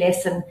a big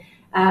lesson,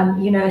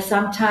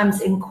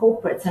 sometimes in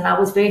corporates. And I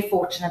was very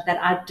fortunate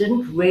that I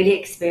didn't really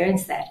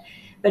experience that.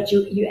 But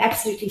you're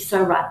absolutely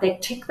so right. They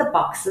tick the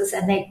boxes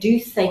and they do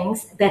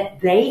things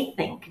that they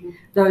think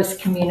those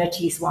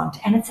communities want.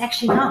 And it's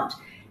actually not.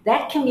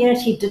 That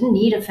community didn't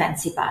need a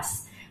fancy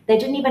bus. They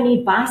didn't even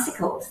need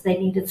bicycles. They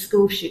needed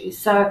school shoes.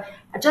 So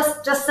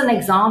just an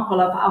example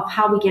of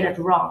how we get it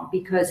wrong,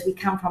 because we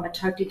come from a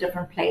totally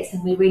different place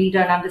and we really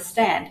don't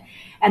understand.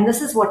 And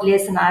this is what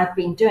Les and I have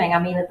been doing. I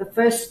mean, at the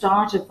first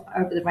start of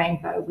Over the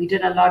Rainbow, we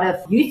did a lot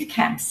of youth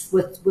camps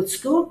with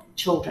school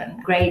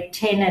children, grade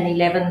 10 and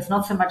 11s,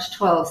 not so much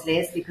 12s,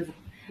 Les, because of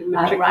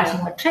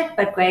writing matric,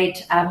 but grade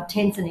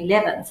 10s and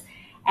 11s.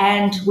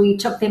 And we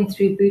took them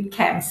through boot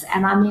camps.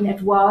 And I mean,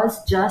 it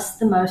was just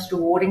the most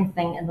rewarding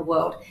thing in the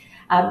world.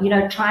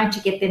 Trying to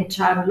get them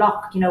to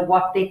unlock,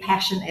 what their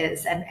passion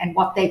is and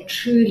what they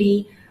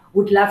truly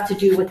would love to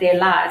do with their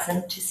lives,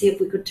 and to see if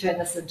we could turn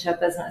this into a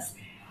business.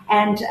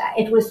 And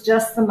it was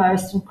just the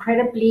most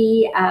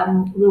incredibly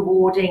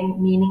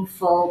rewarding,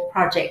 meaningful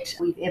project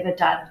we've ever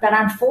done. But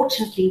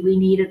unfortunately, we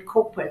needed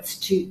corporates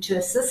to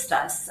assist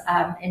us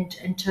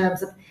in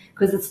terms of,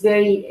 because it's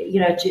very,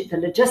 the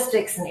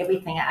logistics and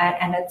everything.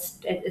 And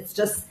it's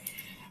just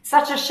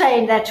such a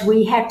shame that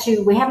we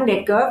haven't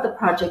let go of the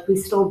project. We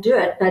still do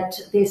it, but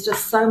there's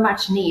just so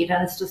much need,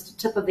 and it's just a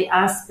tip of the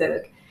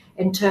iceberg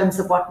in terms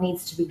of what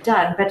needs to be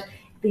done. But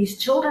these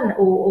children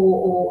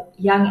or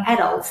young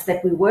adults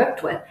that we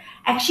worked with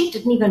actually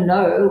didn't even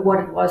know what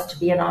it was to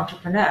be an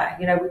entrepreneur.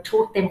 We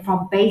taught them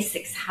from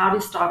basics, how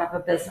to start up a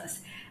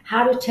business,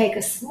 how to take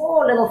a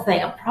small little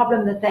thing, a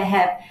problem that they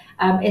have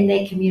in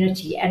their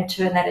community, and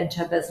turn that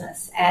into a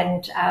business.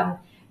 And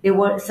there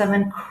were some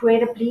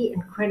incredibly,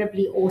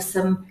 incredibly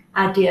awesome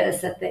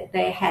ideas that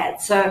they had.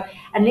 So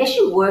unless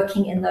you're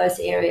working in those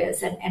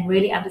areas and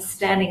really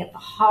understanding at the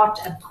heart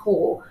and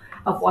core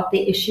of what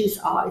their issues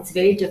are, it's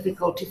very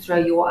difficult to throw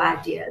your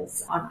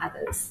ideas on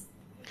others.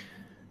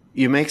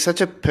 You make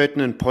such a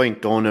pertinent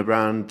point, Dawn,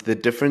 around the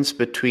difference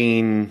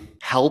between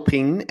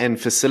helping and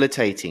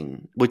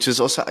facilitating, which is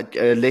also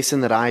a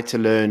lesson that I had to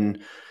learn.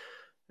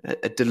 I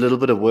did a little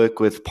bit of work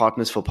with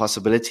Partners for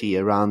Possibility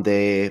around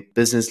their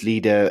business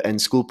leader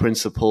and school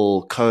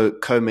principal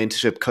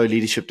co-mentorship,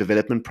 co-leadership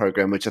development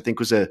program, which I think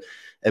was a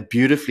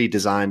beautifully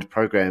designed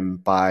program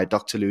by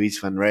Dr. Louise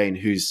van Rijn,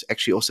 who's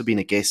actually also been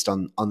a guest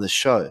on the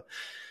show.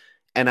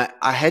 And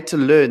I had to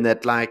learn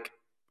that,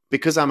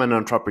 because I'm an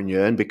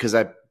entrepreneur and because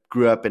I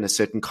grew up in a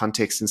certain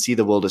context and see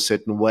the world a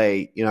certain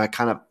way,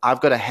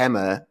 I've got a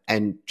hammer,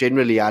 and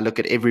generally I look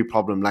at every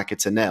problem like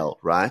it's a nail,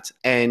 right?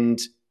 And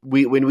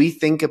when we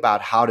think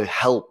about how to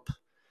help,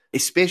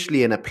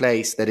 especially in a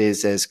place that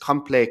is as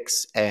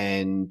complex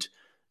and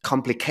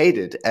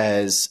complicated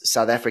as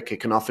South Africa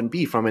can often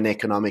be from an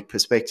economic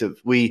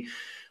perspective, we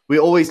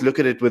always look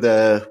at it with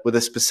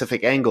a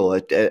specific angle,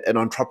 an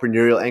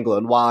entrepreneurial angle.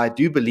 And while I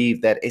do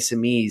believe that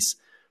SMEs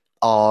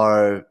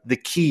are the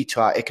key to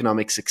our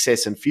economic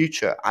success and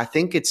future, I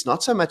think it's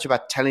not so much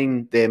about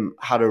telling them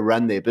how to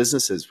run their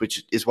businesses,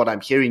 which is what I'm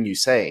hearing you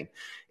saying.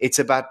 It's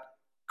about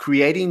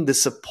creating the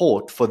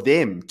support for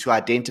them to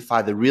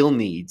identify the real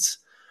needs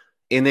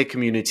in their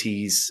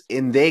communities,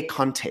 in their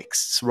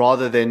contexts,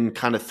 rather than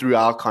kind of through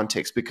our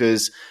context,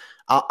 because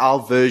our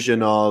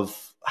version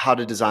of how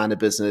to design a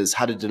business,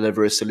 how to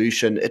deliver a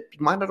solution, it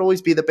might not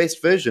always be the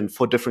best version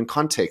for different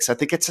contexts. I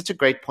think it's such a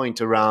great point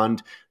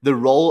around the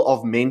role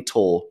of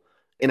mentor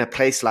in a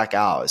place like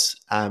ours.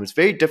 It's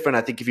very different,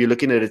 I think, if you're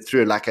looking at it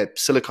through like a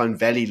Silicon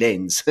Valley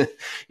lens.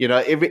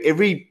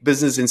 Every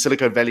business in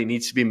Silicon Valley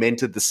needs to be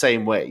mentored the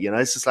same way.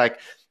 It's just like,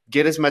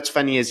 get as much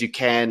money as you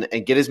can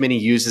and get as many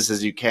users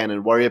as you can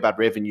and worry about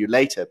revenue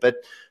later. But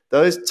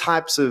those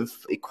types of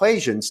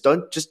equations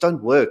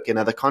don't work in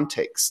other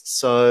contexts.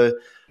 So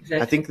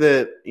exactly. I think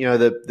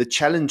the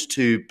challenge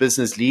to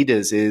business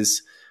leaders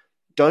is,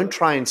 don't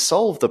try and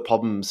solve the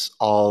problems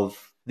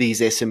of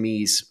these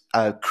SMEs.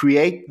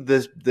 Create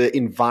the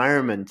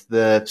environment,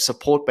 the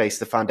support base,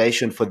 the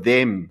foundation for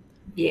them.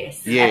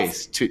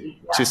 Yes,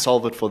 to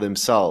solve it for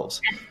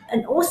themselves.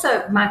 And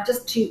also, Mike,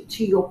 just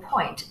to your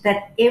point,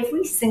 that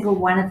every single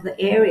one of the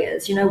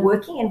areas,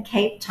 working in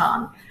Cape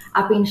Town,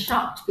 I've been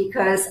shocked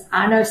because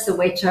I know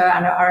Soweto,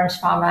 I know Orange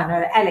Farm, I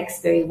know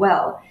Alex very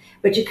well.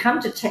 But you come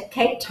to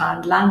Cape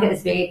Town, Langa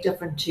is very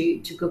different to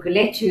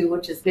Guguletu,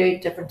 which is very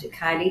different to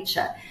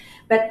Khayelitsha.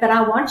 But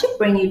I want to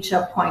bring you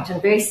to a point,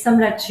 and very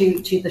similar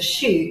to the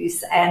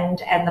shoes and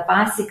the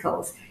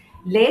bicycles.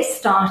 Les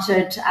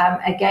started,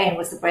 again,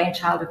 was the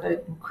brainchild of an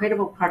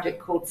incredible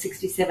project called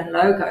 67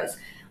 Logos,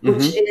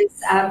 which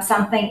is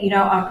something,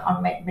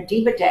 on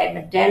Madiba Day,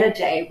 Mandela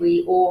Day,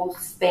 we all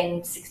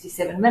spend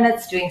 67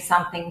 minutes doing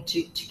something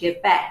to give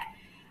back.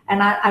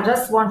 And I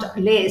just want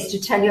Les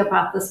to tell you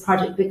about this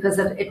project, because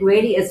it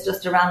really is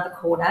just around the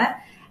corner.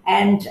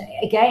 And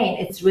again,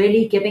 it's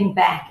really giving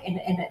back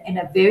in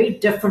a very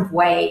different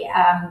way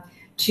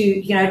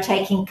to,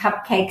 taking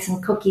cupcakes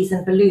and cookies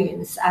and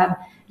balloons.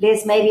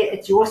 Les, maybe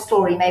it's your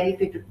story. Maybe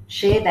if you could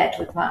share that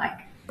with Mike.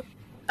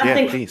 I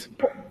think please.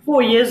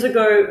 4 years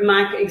ago,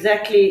 Mike,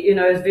 exactly,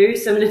 it's very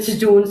similar to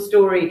Dawn's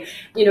story.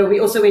 We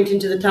also went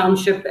into the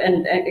township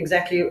and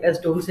exactly as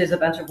Dawn says, a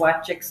bunch of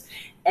white chicks,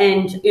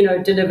 and,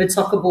 delivered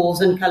soccer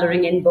balls and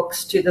coloring in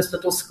books to this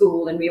little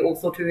school. And we all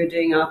thought we were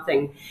doing our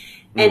thing.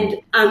 And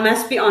I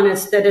must be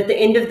honest that at the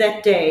end of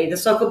that day, the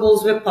soccer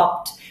balls were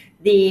popped,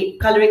 the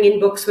coloring in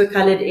books were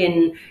colored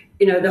in,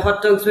 the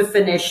hot dogs were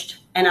finished,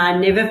 and I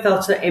never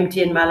felt so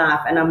empty in my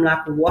life. And I'm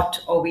like,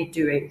 what are we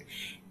doing?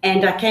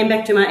 And I came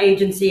back to my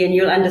agency, and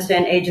you'll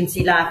understand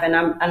agency life. And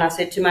I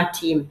said to my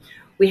team,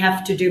 we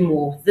have to do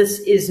more. This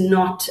is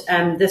not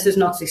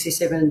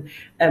 67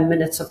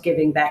 minutes of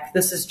giving back.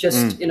 This is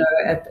just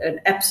an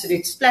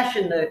absolute splash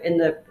in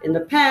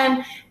the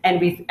pan, and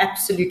we've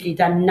absolutely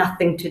done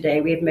nothing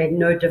today. We have made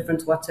no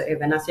difference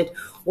whatsoever. And I said,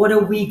 what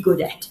are we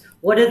good at?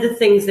 What are the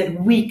things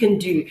that we can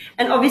do?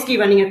 And obviously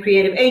running a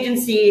creative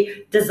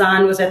agency,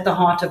 design was at the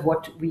heart of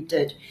what we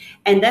did.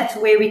 And that's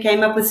where we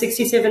came up with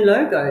 67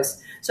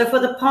 logos. So for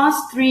the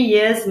past 3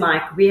 years,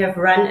 Mike, we have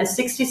run a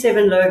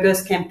 67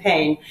 logos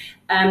campaign,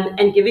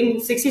 and giving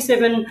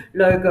 67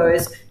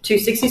 logos to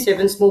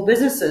 67 small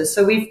businesses.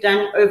 So we've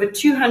done over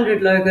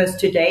 200 logos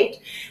to date.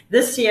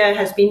 This year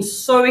has been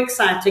so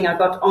exciting. I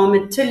got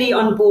Ahmed Tilly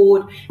on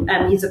board.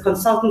 He's a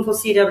consultant for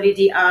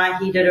CWDI.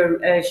 He did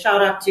a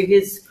shout out to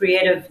his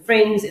creative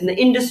friends in the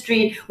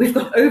industry. We've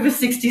got over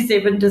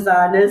 67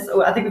 designers,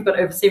 or I think we've got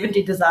over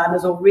 70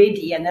 designers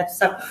already, and that's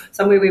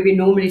somewhere where we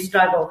normally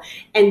struggle.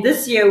 And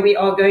this year we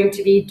are going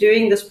to be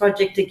doing this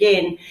project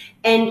again,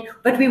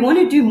 but we want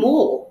to do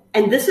more.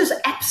 And this is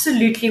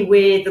absolutely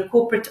where the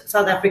corporate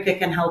South Africa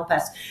can help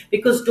us,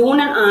 because Dawn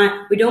and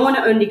I, we don't want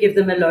to only give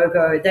them a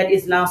logo that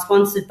is now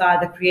sponsored by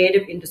the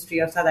creative industry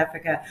of South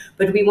Africa,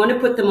 but we want to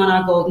put them on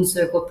our Golden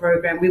Circle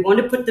program. We want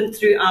to put them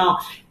through our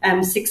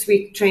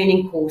 6-week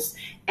training course.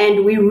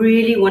 And we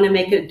really want to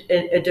make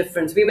a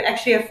difference. We were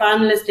actually a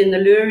finalist in the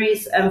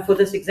Luries for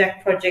this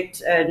exact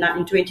project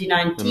in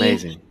 2019.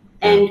 Amazing.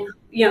 And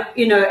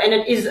and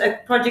it is a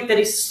project that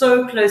is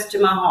so close to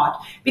my heart,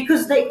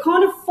 because they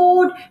can't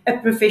afford a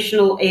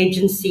professional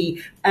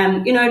agency.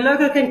 A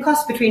logo can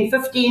cost between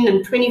 15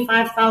 and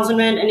 25,000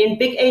 rand, and in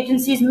big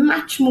agencies,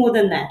 much more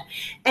than that.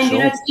 And,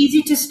 sure. It's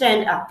easy to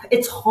stand up.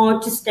 It's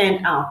hard to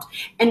stand out.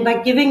 And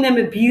by giving them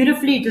a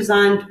beautifully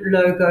designed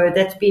logo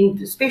that's been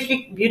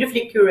especially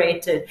beautifully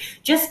curated,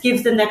 just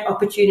gives them that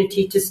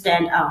opportunity to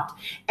stand out.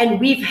 And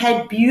we've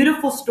had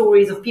beautiful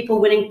stories of people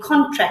winning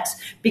contracts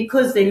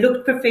because they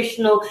looked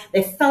professional,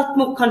 they felt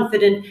more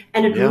confident,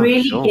 and it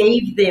really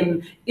gave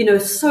them,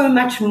 so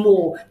much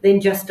more than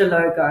just a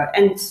logo.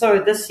 And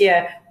so this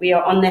year we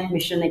are on that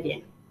mission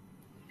again.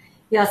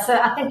 Yeah, so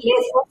I think,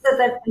 yes, also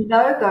that the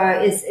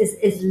logo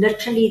is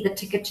literally the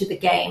ticket to the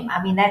game.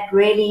 I mean, that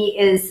really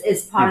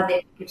is part of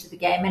their ticket to the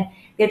game. And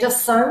there are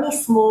just so many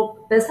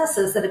small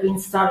businesses that have been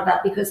started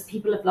up because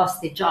people have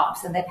lost their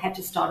jobs and they've had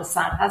to start a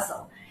side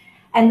hustle.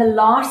 And the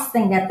last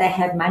thing that they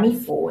have money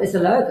for is a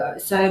logo.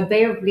 So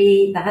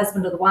invariably, the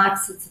husband or the wife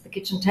sits at the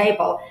kitchen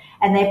table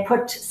and they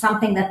put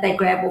something that they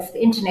grab off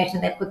the internet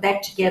and they put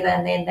that together,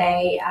 and then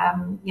they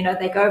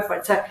go for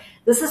it. So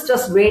this is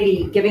just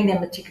really giving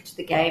them the ticket to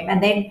the game.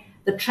 And then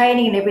the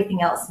training and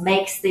everything else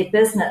makes their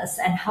business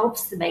and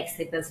helps to make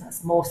their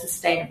business more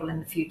sustainable in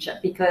the future,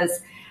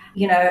 because,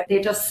 there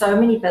are just so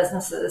many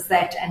businesses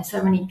and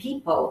so many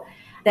people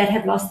that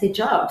have lost their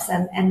jobs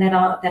and that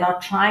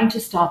are trying to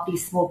start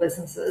these small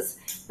businesses,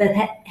 but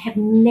have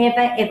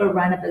never, ever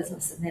run a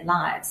business in their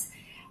lives.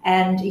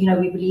 And,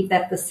 we believe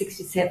that the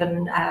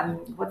 67,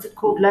 what's it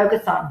called?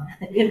 Logothon.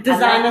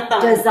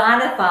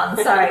 Designathon,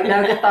 sorry,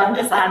 Logothon,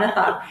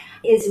 Designathon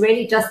is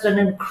really just an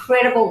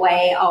incredible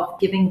way of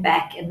giving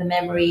back in the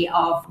memory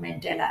of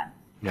Mandela.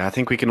 Yeah, I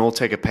think we can all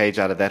take a page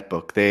out of that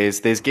book. There's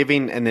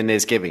giving and then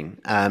there's giving.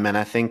 And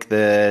I think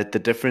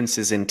the difference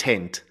is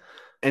intent,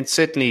 and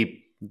certainly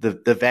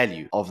the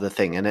value of the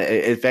thing. And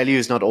value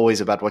is not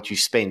always about what you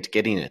spent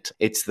getting it.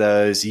 It's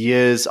those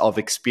years of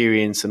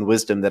experience and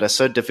wisdom that are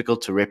so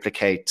difficult to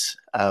replicate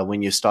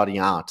when you're starting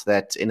out,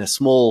 that in a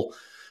small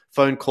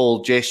phone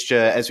call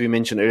gesture, as we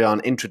mentioned earlier on,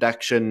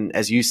 introduction,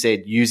 as you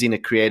said, using a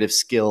creative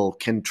skill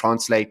can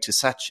translate to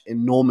such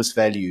enormous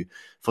value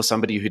for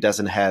somebody who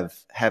doesn't have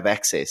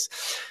access.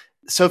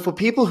 So for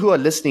people who are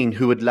listening,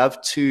 who would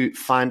love to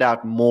find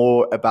out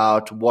more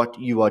about what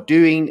you are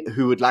doing,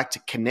 who would like to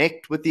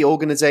connect with the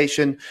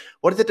organization,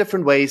 what are the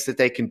different ways that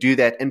they can do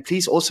that? And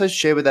please also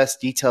share with us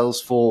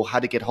details for how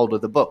to get hold of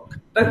the book.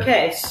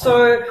 Okay,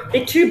 so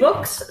there are 2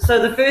 books.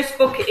 So the first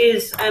book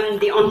is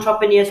the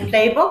Entrepreneur's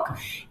Playbook.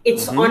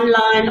 It's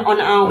online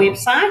on our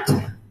website,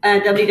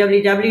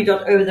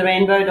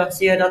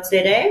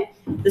 www.overtherainbow.co.za.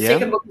 The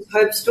second book is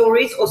Hope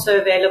Stories, also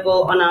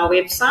available on our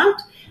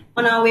website.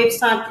 On our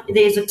website,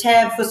 there's a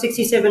tab for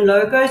 67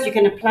 logos. You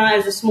can apply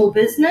as a small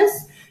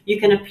business.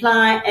 You can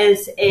apply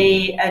as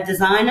a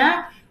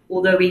designer,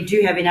 although we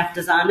do have enough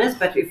designers.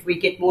 But if we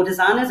get more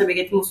designers and we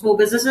get more small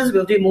businesses,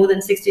 we'll do more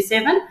than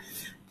 67.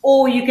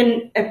 Or you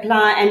can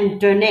apply and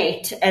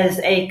donate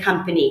as a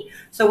company.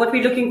 So what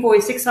we're looking for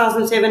is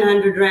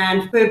 6,700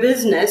 Rand per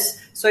business.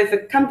 So if a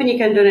company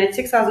can donate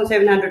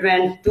 6,700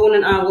 Rand, Dawn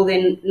and I will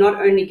then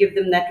not only give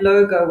them that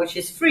logo, which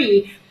is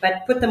free,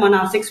 but put them on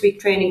our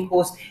 6-week training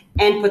course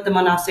and put them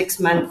on our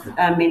 6-month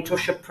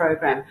mentorship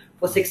program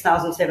for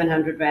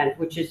 6,700 Rand,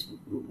 which is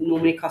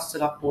normally costs a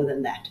lot more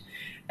than that.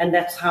 And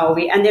that's how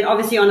and then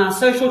obviously on our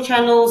social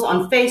channels,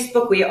 on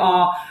Facebook, we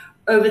are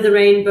Over the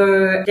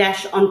Rainbow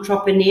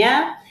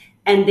 -entrepreneur.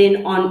 And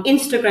then on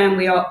Instagram,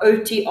 we are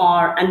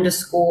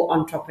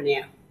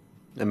OTR_entrepreneur.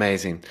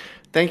 Amazing.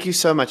 Thank you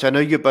so much. I know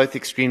you're both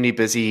extremely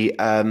busy.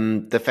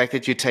 The fact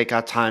that you take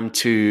our time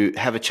to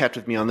have a chat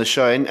with me on the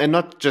show, and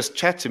not just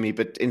chat to me,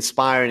 but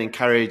inspire and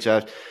encourage.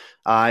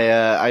 I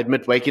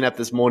admit, waking up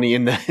this morning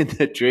in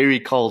the dreary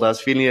cold, I was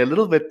feeling a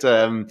little bit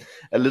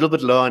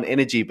low on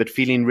energy, but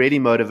feeling really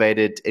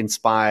motivated,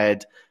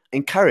 inspired.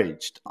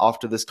 encouraged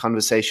after this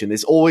conversation.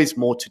 There's always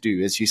more to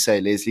do, as you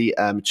say, Lesley.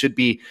 It should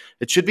be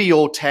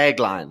your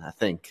tagline, I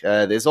think.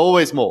 There's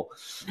always more.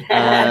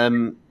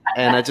 And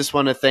I just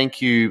want to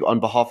thank you on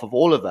behalf of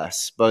all of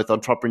us, both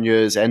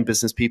entrepreneurs and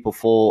business people,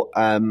 for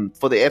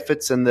the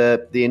efforts and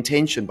the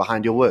intention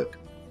behind your work.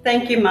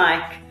 Thank you,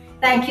 Mike.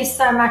 Thank you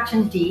so much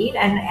indeed.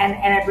 And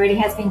it really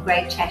has been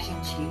great chatting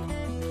to you.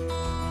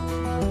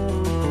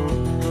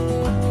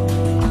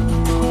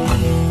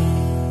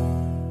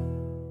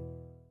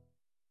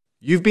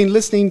 You've been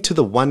listening to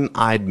the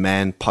One-Eyed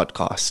Man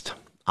podcast.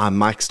 I'm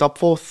Mike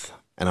Stopforth,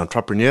 an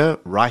entrepreneur,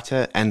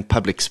 writer, and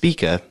public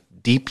speaker,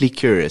 deeply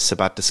curious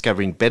about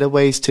discovering better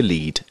ways to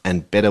lead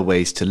and better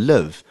ways to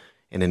live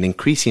in an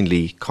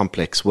increasingly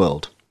complex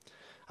world.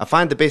 I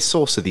find the best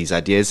source of these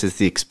ideas is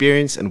the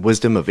experience and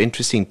wisdom of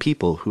interesting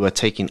people who are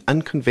taking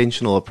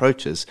unconventional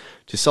approaches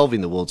to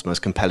solving the world's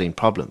most compelling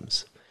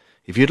problems.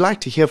 If you'd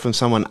like to hear from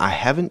someone I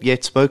haven't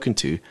yet spoken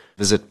to,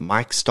 visit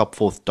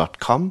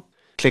mikestopforth.com.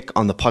 Click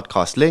on the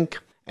podcast link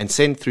and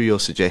send through your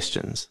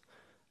suggestions.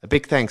 A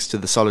big thanks to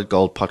the Solid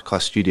Gold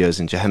Podcast Studios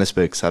in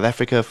Johannesburg, South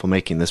Africa for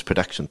making this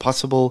production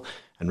possible.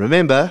 And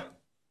remember,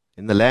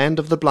 in the land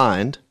of the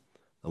blind,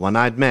 the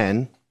one-eyed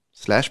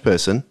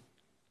man/person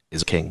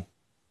is king.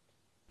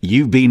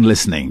 You've been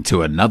listening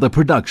to another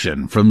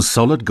production from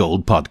Solid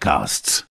Gold Podcasts.